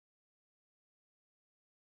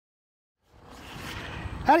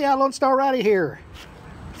Howdy, Lone Star Rider here.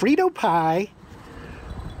 Frito pie,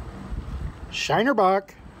 Shiner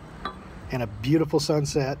Buck, and a beautiful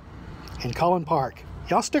sunset in Collin Park.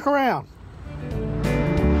 Y'all stick around.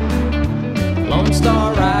 Lone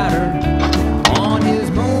Star Rider on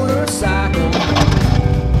his motorcycle,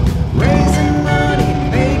 raising money,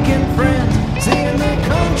 making friends, seeing the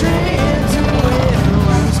country into it.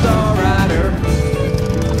 Lone Star Rider.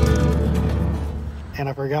 And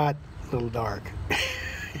I forgot, a little dark.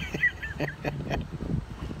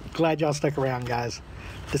 Glad y'all stuck around, guys.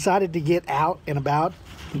 Decided to get out and about,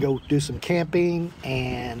 go do some camping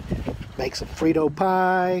and make some Frito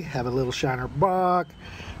pie, have a little Shiner Buck,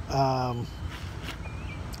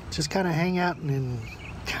 just kind of hang out and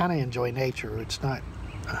kind of enjoy nature. It's not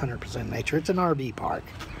 100% nature. It's an RV park.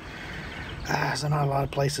 There's not a lot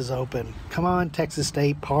of places open. Come on, Texas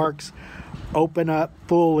State parks, open up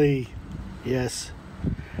fully. Yes.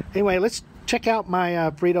 Anyway, let's check out my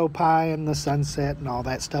Frito pie and the sunset and all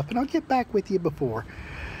that stuff, and I'll get back with you before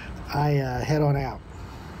I head on out.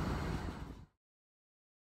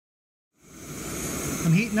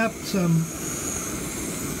 I'm heating up some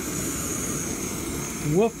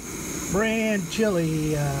Wolf brand chili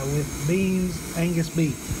with beans, Angus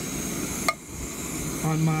beef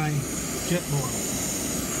on my jet boil.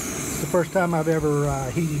 It's the first time I've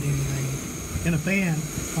ever heated anything in a pan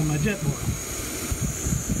on my jet boil.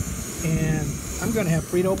 And I'm going to have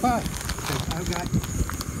Frito pie. So I've got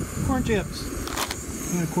corn chips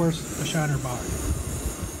and of course a Shiner Buck.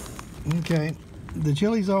 Okay, the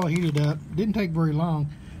chili's all heated up. Didn't take very long.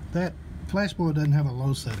 That flash boil doesn't have a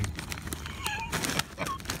low setting.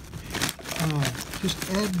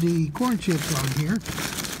 Just add the corn chips on here.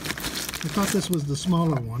 I thought this was the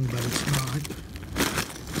smaller one, but it's not.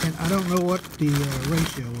 And I don't know what the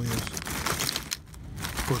ratio is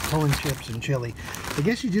for corn chips and chili. I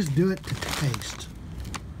guess you just do it to taste.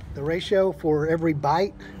 The ratio for every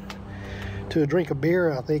bite to a drink of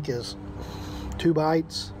beer, I think, is 2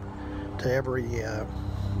 bites to every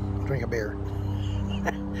drink of beer.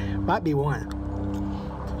 Might be 1.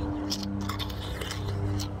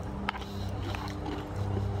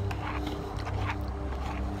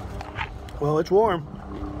 Well, it's warm.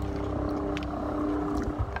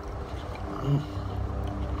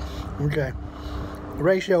 Okay. The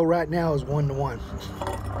ratio right now is 1 to 1.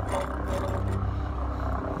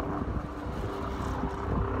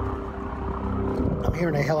 I'm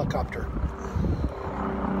hearing a helicopter.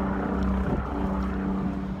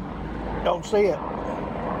 Don't see it.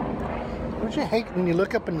 Don't you hate when you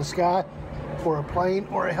look up in the sky for a plane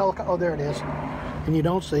or a helicopter? Oh, there it is. And you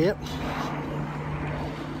don't see it.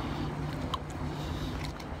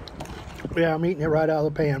 Yeah, I'm eating it right out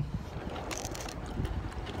of the pan.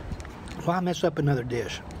 Why mess up another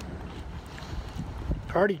dish?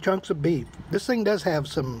 Hearty chunks of beef. This thing does have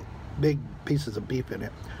some big pieces of beef in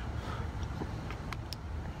it.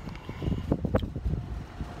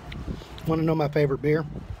 Want to know my favorite beer?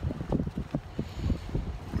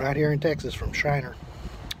 Right here in Texas from Shiner.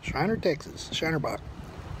 Shiner, Texas. Shiner Buck.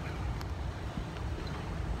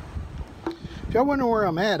 If y'all wonder where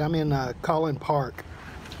I'm at, I'm in Collin Park.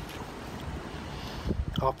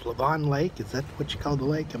 Off Lavon Lake. Is that what you call the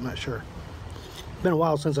lake? I'm not sure. It's been a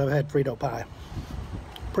while since I've had Frito pie.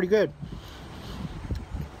 Pretty good.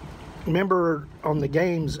 Remember on the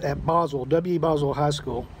games at Boswell, W. Boswell High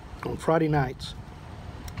School, on Friday nights,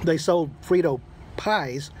 they sold Frito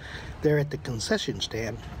pies there at the concession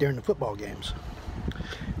stand during the football games.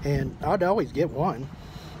 And I'd always get one,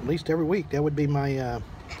 at least every week. That would be my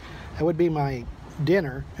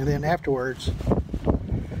dinner, and then afterwards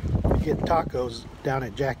get tacos down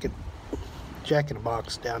at Jack in the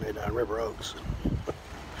Box down at River Oaks.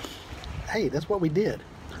 Hey, that's what we did.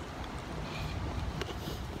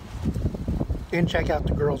 And check out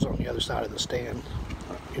the girls on the other side of the stand.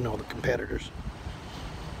 You know, the competitors.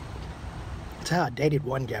 That's how I dated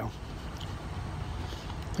one gal.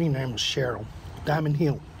 I think her name was Cheryl. Diamond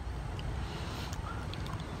Hill.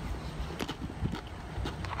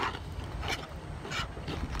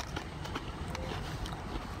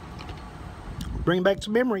 Bring back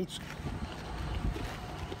some memories.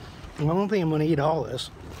 Well, I don't think I'm going to eat all this.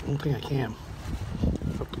 I don't think I can.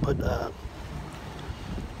 I have to put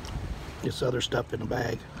this other stuff in the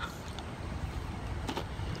bag.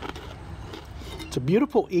 It's a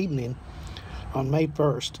beautiful evening on May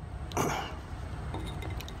 1st.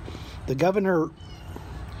 The governor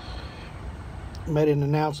made an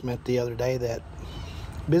announcement the other day that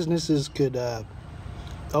businesses could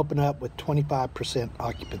open up with 25%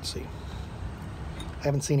 occupancy. I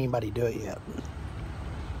haven't seen anybody do it yet.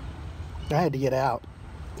 I had to get out.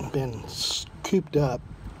 I've been cooped up.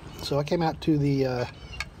 So I came out to the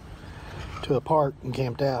to a park and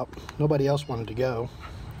camped out. Nobody else wanted to go.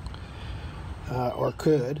 Or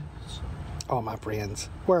could. All my friends,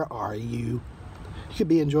 where are you? You could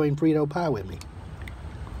be enjoying Frito pie with me.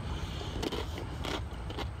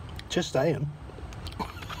 Just saying.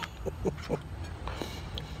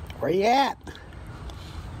 Where you at?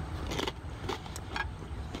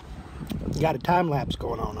 Got a time lapse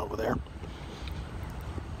going on over there.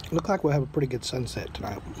 Look like we'll have a pretty good sunset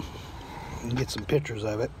tonight. And get some pictures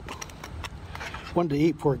of it. Wanted to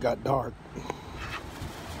eat before it got dark,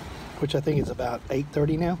 which I think is about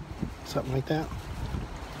 8:30 now, something like that.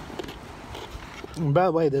 And by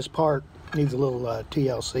the way, this park needs a little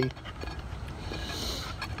TLC.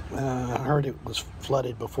 I heard it was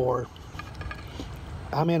flooded before.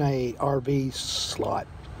 I'm in a RV slot,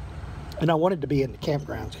 and I wanted to be in the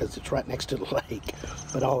campgrounds because it's right next to the lake,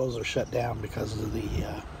 but all those are shut down because of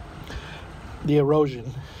the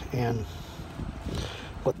erosion and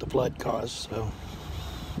what the flood caused. So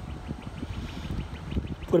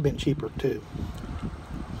would have been cheaper too.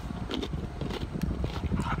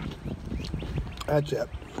 That's it.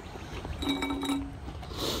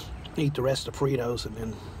 Eat the rest of Fritos and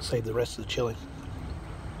then save the rest of the chili.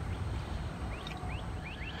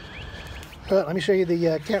 Let me show you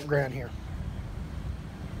the campground here.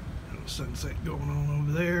 Sunset going on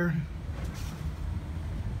over there.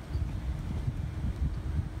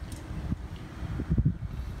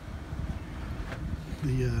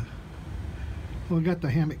 Well, I got the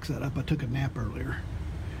hammock set up. I took a nap earlier.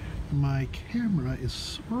 My camera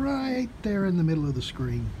is right there in the middle of the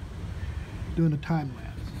screen, doing a time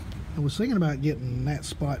lapse. I was thinking about getting that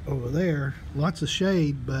spot over there. Lots of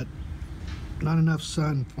shade, but not enough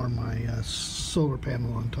sun for my solar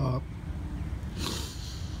panel on top.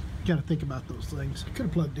 Got to think about those things. Could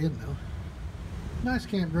have plugged in though. Nice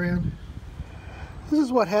campground. This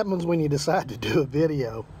is what happens when you decide to do a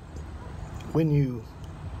video.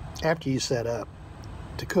 After you set up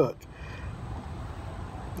to cook.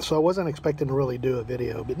 So I wasn't expecting to really do a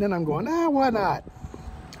video, but then I'm going, why not?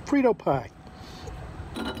 Frito pie.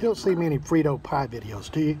 You don't see many Frito pie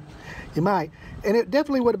videos, do you? You might. And it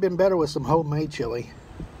definitely would have been better with some homemade chili.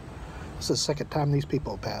 This is the second time these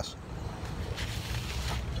people pass.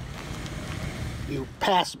 You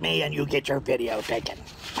pass me and you get your video taken.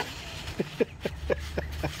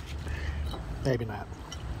 Maybe not.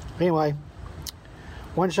 Anyway,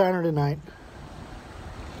 one shiner tonight.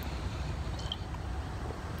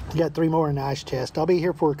 Got 3 more in the ice chest. I'll be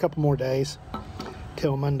here for a couple more days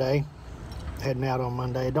till Monday. Heading out on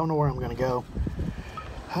Monday. I don't know where I'm going to go.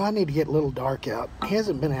 I need to get a little dark out. He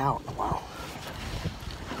hasn't been out in a while.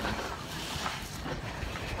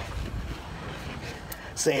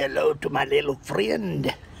 Say hello to my little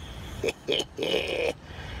friend.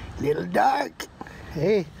 Little Dark.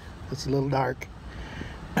 Hey, it's a little dark.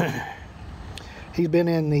 He's been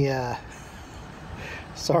in the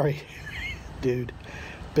sorry dude,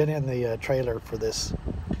 been in the trailer for this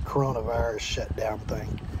coronavirus shutdown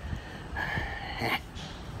thing.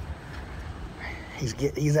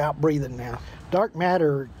 He's out breathing now. Dark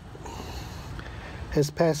matter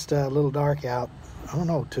has passed Little Dark out, I don't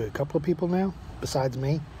know, to a couple of people now besides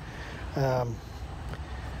me.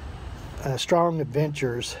 Strong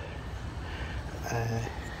Adventures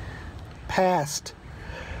passed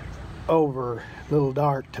over Little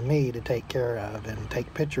Dark to me to take care of and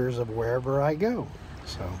take pictures of wherever I go.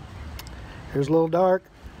 So here's Little Dark.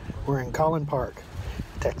 We're in Collin Park,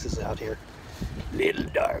 Texas out here. Little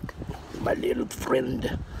Dark, my little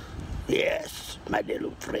friend. Yes, my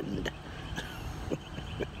little friend.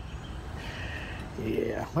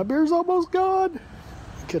 Yeah, my beer's almost gone.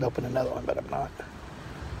 I could open another one, but I'm not.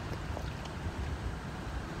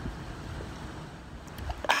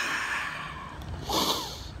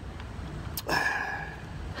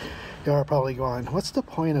 Y'all are probably going, what's the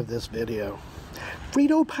point of this video?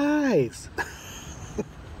 Frito pies.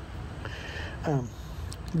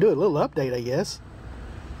 Do a little update, I guess.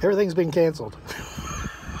 Everything's been canceled.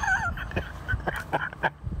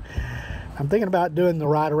 I'm thinking about doing the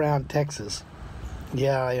ride around Texas.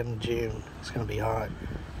 Yeah, in June. It's going to be hot.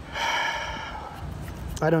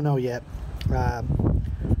 I don't know yet. The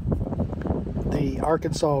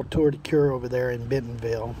Arkansas Tour de Cure over there in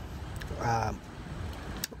Bentonville,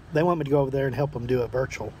 they want me to go over there and help them do a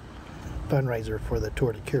virtual fundraiser for the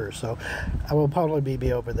Tour de Cure. So I will probably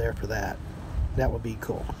be over there for that. That would be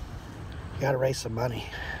cool. Got to raise some money.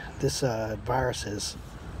 This virus has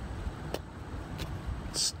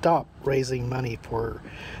stopped raising money for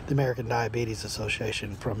the American Diabetes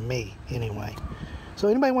Association, from me anyway. So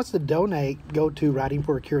anybody wants to donate, go to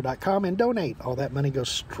ridingforacure.com and donate. All that money goes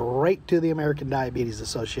straight to the American Diabetes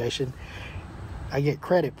Association. I get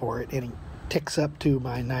credit for it ticks up to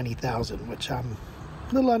my 90,000, which I'm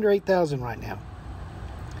a little under 8,000 right now.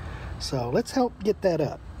 So let's help get that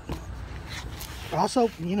up.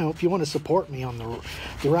 Also, you know, if you want to support me on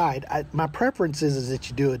the ride, my preference is that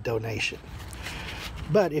you do a donation.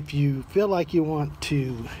 But if you feel like you want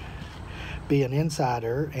to be an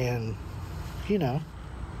insider and, you know,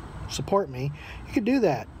 support me, you can do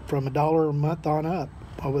that from $1 a month on up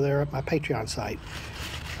over there at my Patreon site.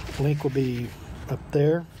 Link will be up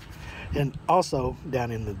there and also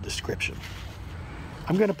down in the description.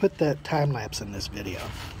 I'm going to put that time lapse in this video,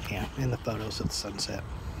 yeah, in the photos of the sunset.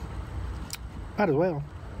 Might as well.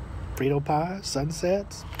 Frito pie,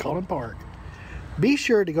 sunsets, Collin Park. Be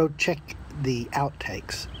sure to go check the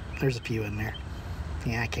outtakes. There's a few in there.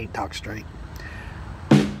 Yeah, I can't talk straight.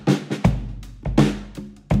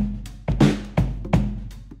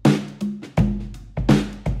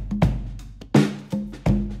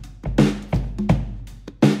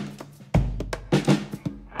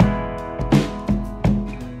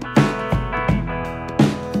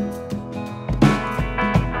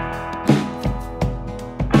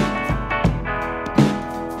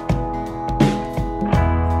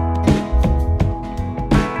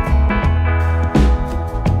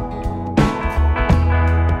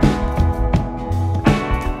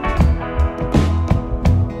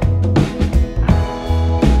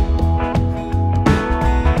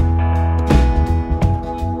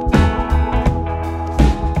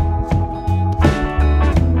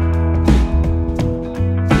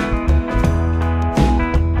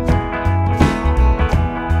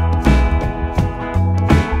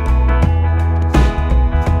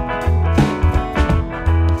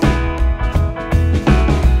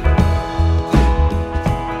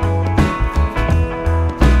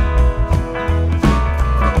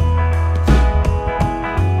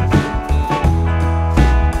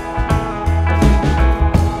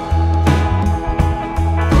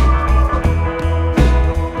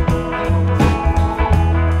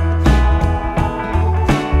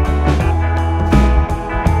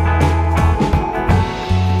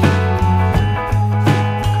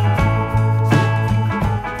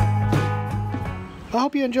 I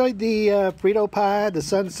hope you enjoyed the Frito pie, the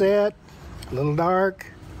sunset, a little dark,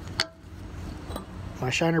 my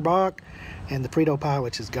Shiner Bock, and the Frito pie,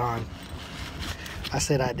 which is gone. I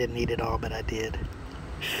said I didn't eat it all, but I did.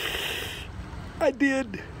 I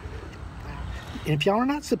did. And if y'all are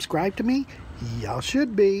not subscribed to me, y'all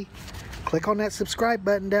should be. Click on that subscribe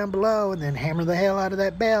button down below and then hammer the hell out of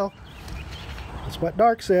that bell. That's what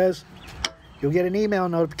Dark says. You'll get an email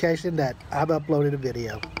notification that I've uploaded a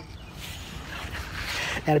video.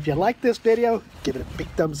 And if you like this video, give it a big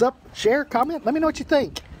thumbs up, share, comment, let me know what you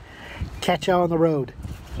think. Catch y'all on the road.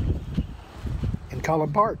 In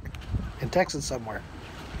Collin Park, in Texas somewhere.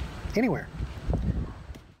 Anywhere.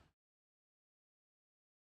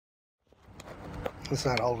 It's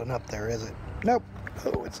not holding up there, is it? Nope.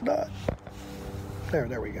 Oh, it's not.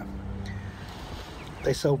 There we go.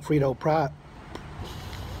 They sold Frito pies.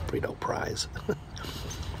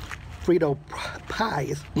 Frito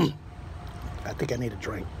pies. I think I need a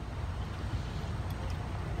drink.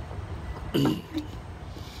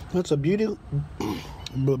 That's a beauty.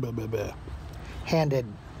 Handed.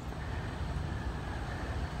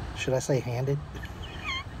 Should I say handed?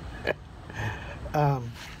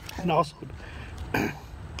 And also,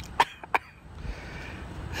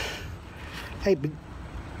 hey,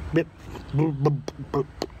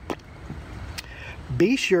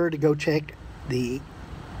 be sure to go check the.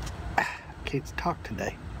 I can't talk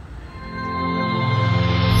today.